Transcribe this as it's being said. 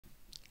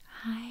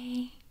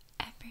Hi,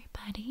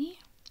 everybody.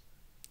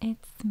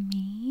 It's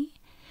me,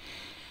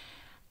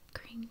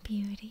 Green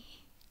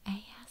Beauty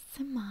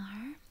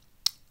ASMR,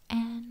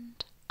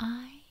 and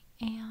I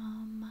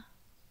am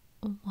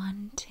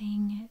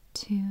wanting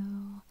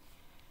to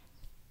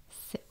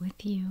sit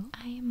with you.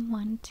 I am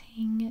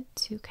wanting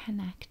to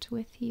connect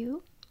with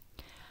you.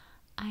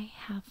 I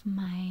have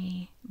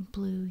my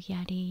Blue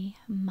Yeti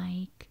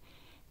mic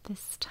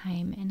this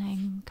time, and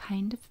I'm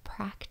kind of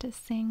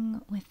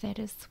practicing with it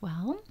as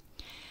well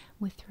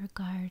with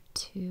regard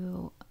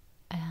to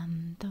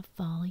the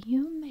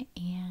volume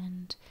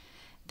and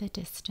the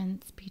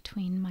distance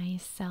between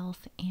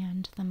myself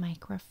and the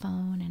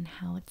microphone and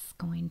how it's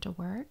going to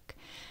work.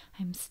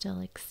 I'm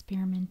still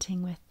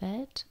experimenting with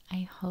it.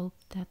 I hope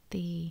that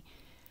the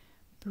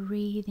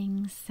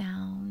breathing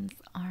sounds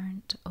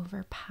aren't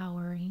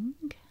overpowering.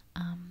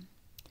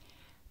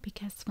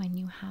 Because when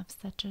you have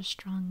such a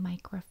strong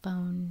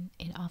microphone,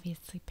 it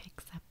obviously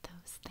picks up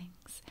those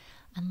things,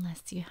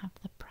 unless you have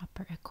the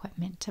proper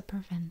equipment to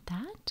prevent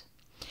that.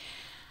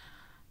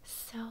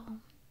 So,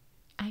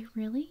 I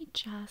really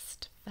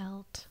just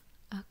felt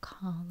a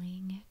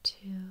calling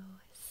to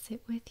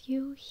sit with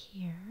you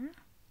here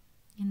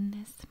in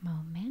this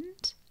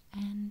moment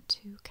and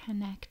to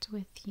connect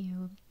with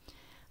you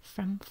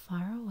from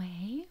far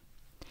away.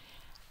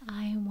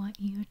 I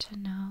want you to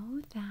know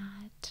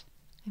that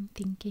I'm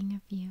thinking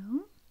of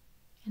you,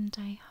 and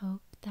I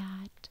hope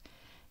that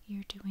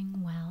you're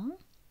doing well.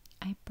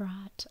 I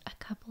brought a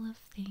couple of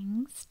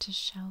things to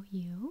show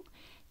you,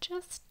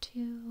 just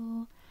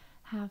to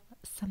have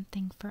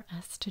something for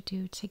us to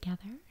do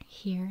together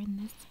here in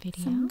this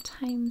video.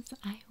 Sometimes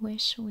I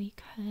wish we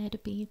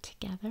could be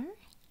together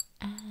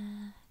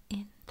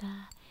in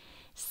the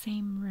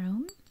same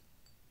room,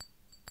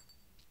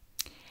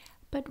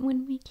 but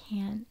when we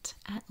can't,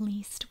 at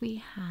least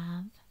we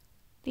have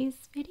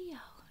these videos.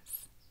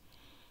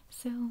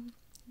 So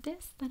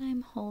this that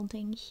I'm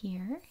holding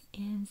here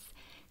is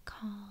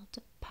called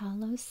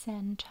Palo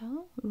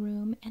Santo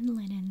Room and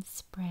Linen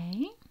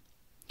Spray.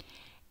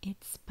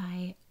 It's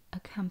by a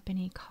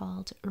company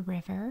called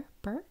River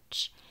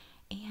Birch,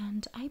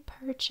 and I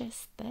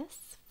purchased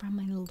this from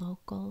a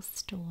local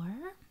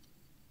store.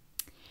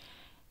 It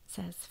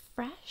says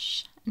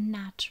fresh,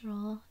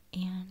 natural,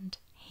 and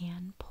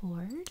hand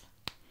poured.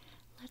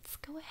 Let's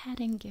go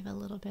ahead and give a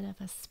little bit of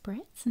a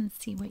spritz and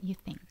see what you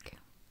think.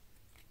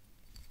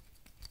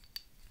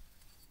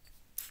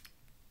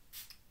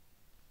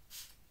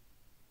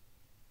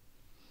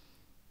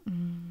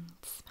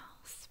 It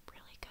smells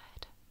really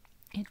good.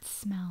 It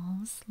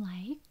smells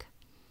like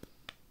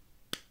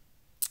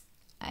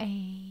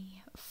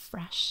a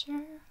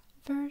fresher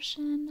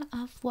version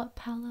of what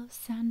Palo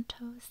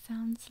Santo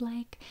sounds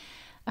like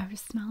or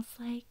smells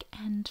like.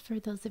 And for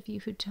those of you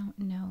who don't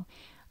know,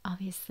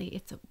 obviously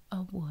it's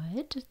a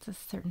wood. It's a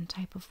certain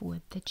type of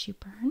wood that you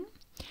burn.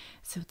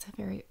 So it's a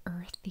very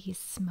earthy,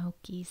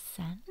 smoky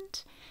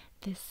scent.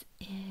 This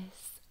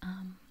is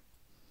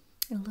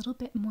a little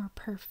bit more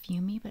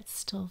perfumey, but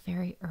still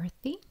very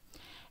earthy.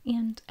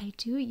 And I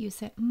do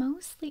use it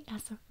mostly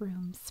as a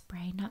room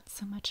spray, not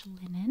so much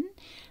linen.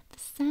 The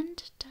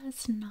scent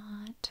does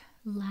not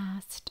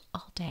last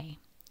all day.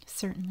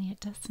 Certainly it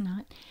does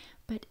not,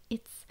 but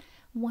it's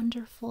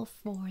wonderful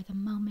for the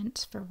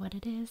moment, for what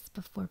it is,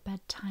 before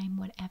bedtime,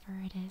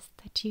 whatever it is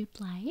that you'd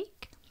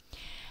like.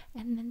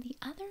 And then the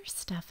other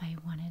stuff I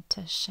wanted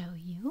to show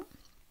you,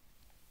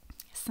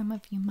 some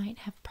of you might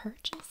have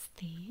purchased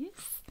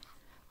these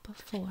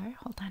before,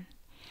 hold on,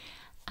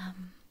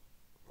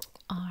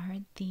 are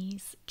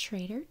these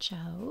Trader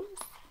Joe's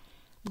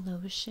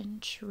Lotion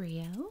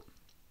Trio.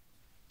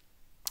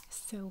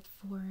 So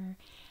for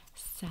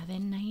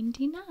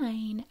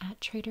 $7.99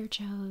 at Trader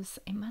Joe's,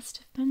 it must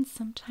have been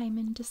sometime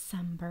in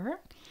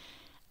December.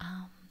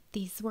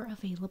 These were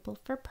available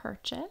for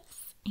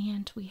purchase,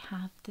 and we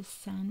have the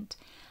scent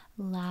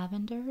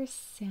Lavender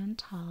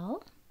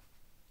Santal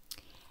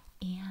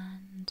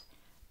and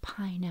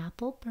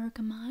Pineapple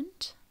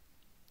Bergamot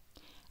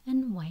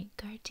and White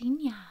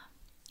Gardenia,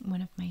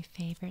 one of my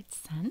favorite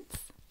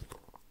scents.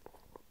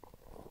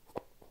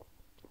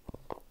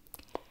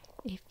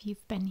 If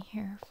you've been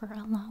here for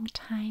a long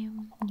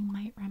time, you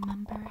might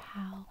remember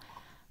how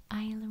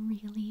I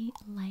really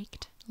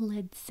liked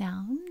lid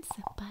sounds,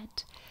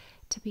 but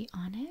to be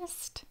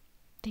honest,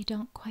 they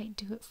don't quite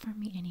do it for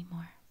me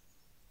anymore.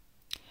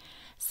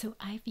 So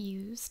I've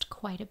used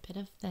quite a bit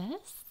of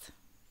this.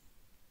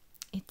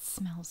 It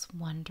smells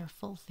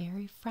wonderful,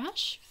 very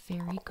fresh,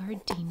 very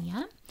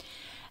gardenia,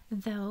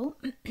 though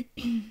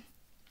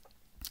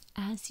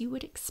as you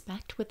would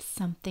expect with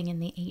something in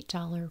the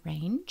 $8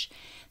 range,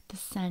 the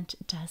scent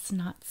does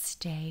not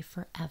stay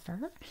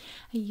forever.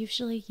 I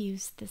usually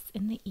use this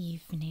in the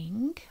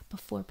evening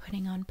before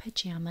putting on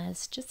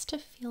pajamas, just to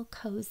feel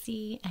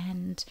cozy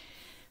and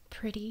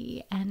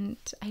pretty and,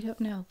 I don't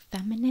know,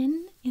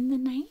 feminine in the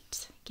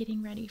night.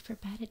 Getting ready for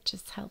bed, it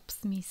just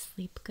helps me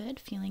sleep good,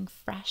 feeling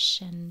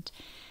fresh and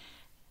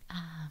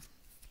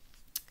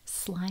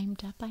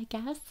slimed up, I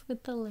guess,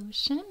 with the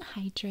lotion,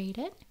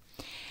 hydrated.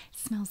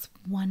 Smells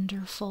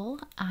wonderful.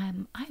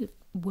 I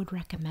would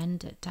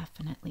recommend it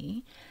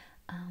definitely.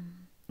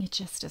 It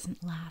just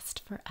doesn't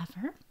last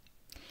forever.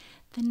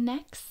 The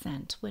next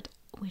scent,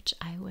 which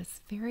I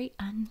was very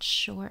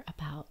unsure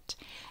about,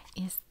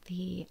 is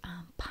the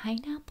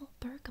pineapple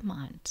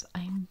bergamot.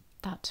 I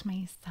thought to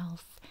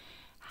myself,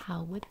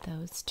 how would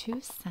those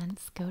two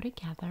scents go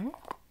together?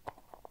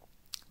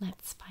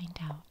 Let's find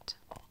out.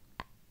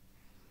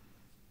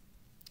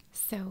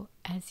 So,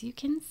 as you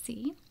can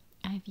see,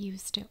 I've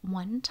used it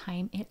one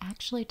time. It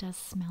actually does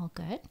smell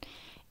good.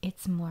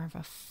 It's more of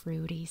a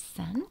fruity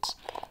scent.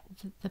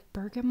 The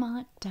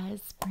bergamot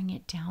does bring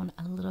it down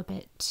a little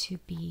bit to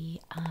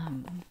be,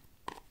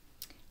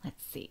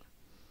 let's see,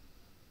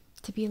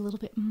 to be a little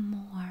bit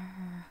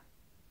more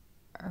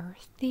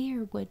earthy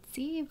or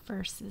woodsy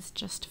versus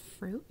just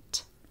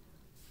fruit.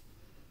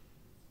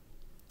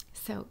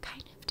 So it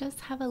kind of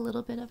does have a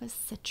little bit of a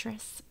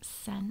citrus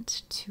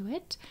scent to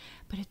it,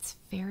 but it's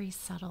very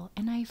subtle.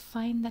 And I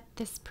find that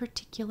this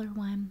particular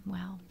one,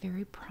 well,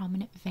 very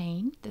prominent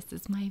vein. This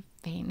is my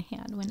vein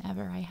hand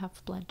whenever I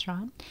have blood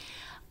drawn.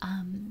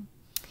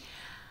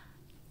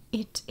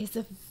 It is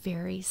a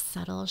very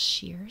subtle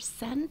sheer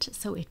scent,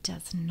 so it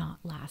does not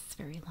last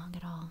very long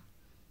at all.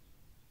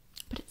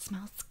 But it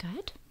smells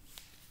good.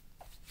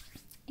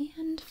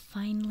 And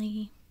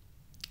finally,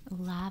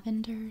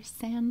 lavender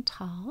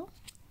santal.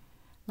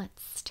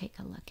 Let's take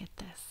a look at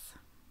this.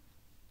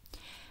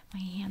 My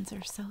hands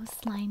are so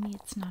slimy,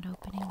 it's not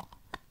opening.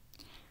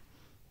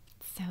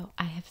 So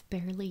I have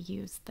barely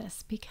used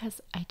this because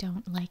I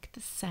don't like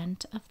the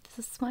scent of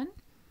this one.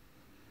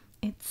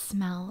 It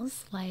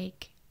smells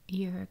like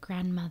your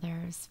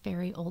grandmother's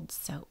very old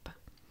soap.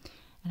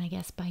 And I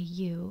guess by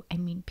you, I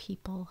mean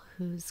people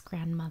whose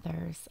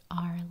grandmothers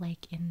are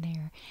like in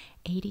their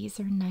 80s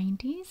or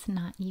 90s,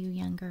 not you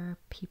younger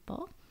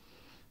people.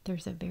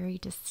 There's a very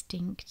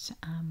distinct,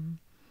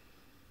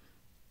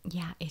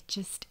 yeah, it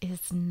just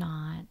is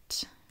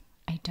not,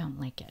 I don't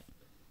like it.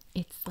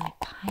 It's like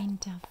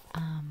kind of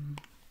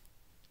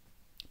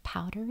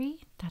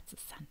powdery. That's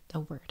a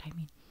word, I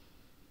mean.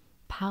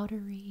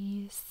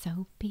 Powdery,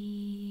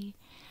 soapy,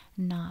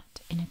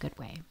 not in a good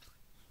way.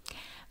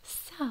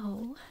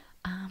 So,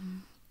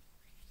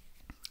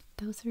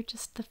 those are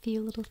just the few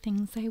little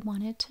things I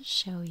wanted to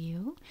show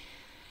you.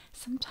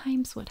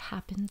 Sometimes what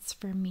happens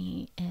for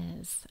me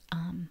is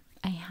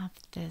I have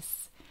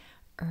this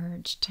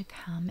urge to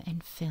come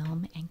and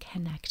film and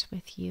connect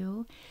with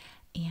you,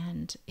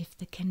 and if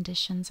the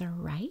conditions are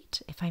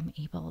right, if I'm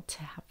able to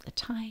have the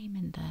time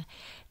and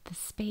the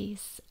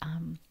space,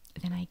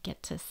 then I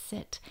get to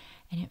sit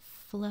and it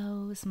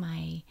flows.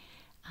 My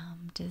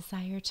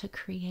desire to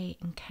create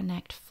and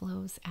connect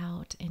flows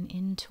out and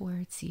in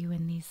towards you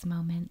in these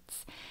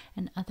moments.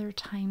 And other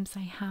times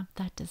I have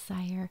that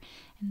desire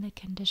and the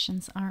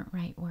conditions aren't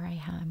right, where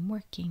I'm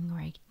working or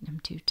I'm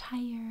too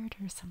tired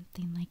or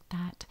something like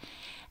that.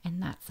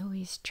 And that's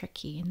always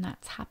tricky, and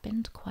that's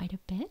happened quite a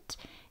bit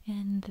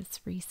in this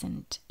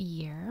recent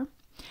year.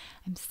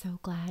 I'm so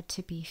glad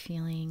to be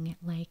feeling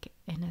like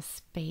in a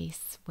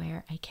space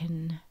where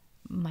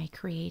my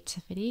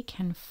creativity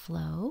can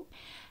flow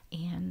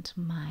and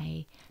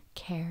my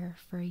care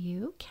for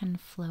you can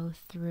flow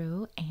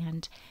through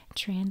and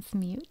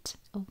transmute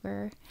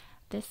over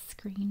this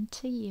screen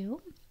to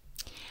you.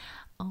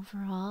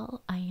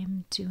 Overall, I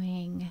am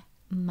doing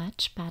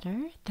much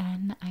better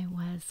than I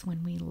was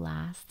when I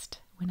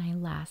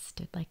last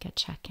did like a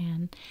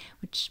check-in,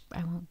 which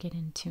I won't get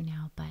into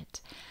now, but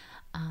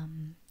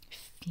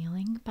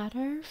feeling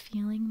better,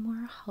 feeling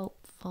more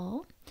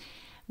hopeful.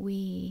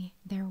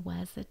 There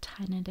was a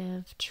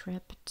tentative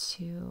trip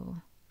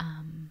to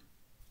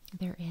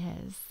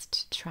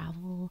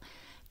travel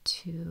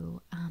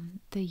to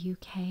the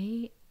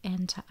UK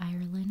and to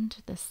Ireland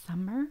this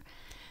summer.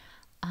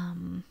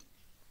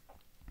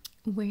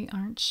 We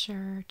aren't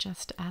sure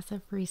just as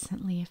of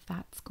recently if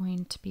that's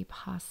going to be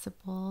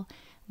possible.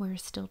 We're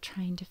still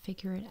trying to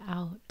figure it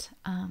out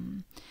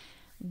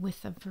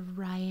with a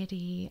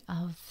variety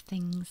of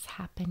things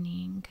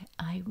happening.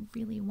 I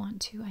really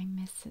want to. I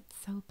miss it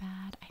so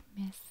bad. I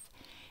miss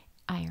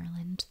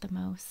Ireland the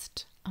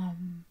most.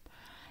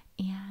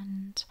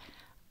 And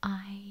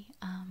I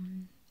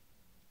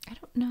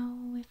don't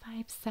know if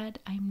I've said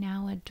I'm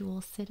now a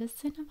dual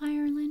citizen of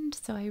Ireland,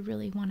 so I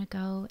really want to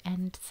go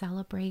and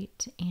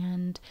celebrate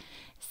and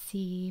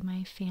see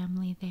my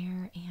family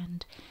there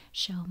and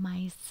show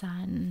my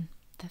son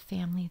the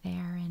family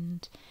there.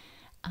 And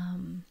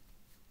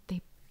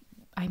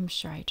I'm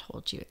sure I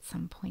told you at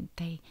some point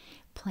they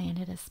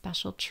planted a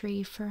special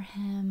tree for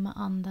him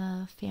on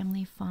the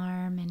family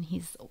farm, and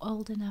he's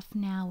old enough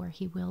now, or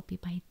he will be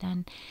by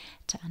then,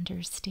 to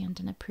understand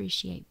and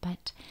appreciate.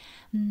 But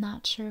I'm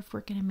not sure if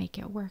we're going to make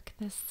it work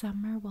this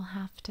summer. We'll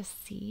have to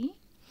see.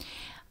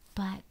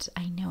 But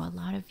I know a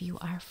lot of you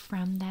are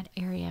from that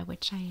area,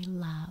 which I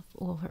love,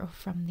 or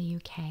from the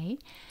UK,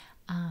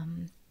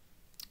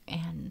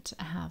 and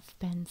have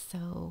been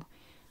so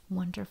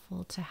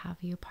wonderful to have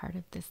you part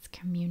of this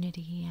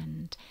community.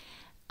 And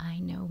I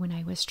know when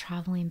I was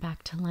traveling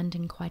back to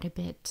London quite a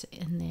bit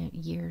in the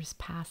years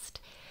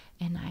past,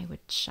 and I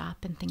would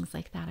shop and things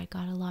like that, I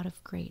got a lot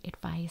of great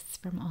advice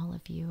from all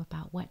of you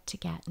about what to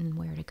get and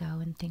where to go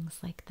and things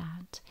like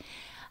that.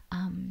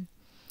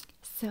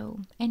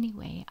 So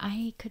anyway,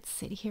 I could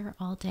sit here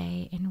all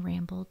day and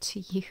ramble to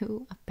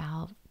you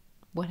about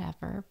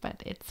whatever,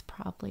 but it's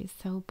probably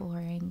so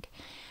boring.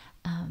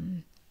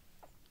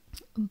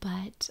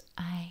 But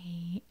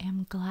I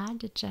am glad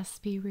to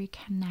just be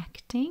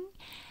reconnecting,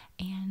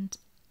 and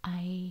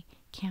I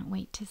can't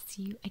wait to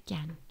see you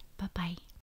again. Bye bye.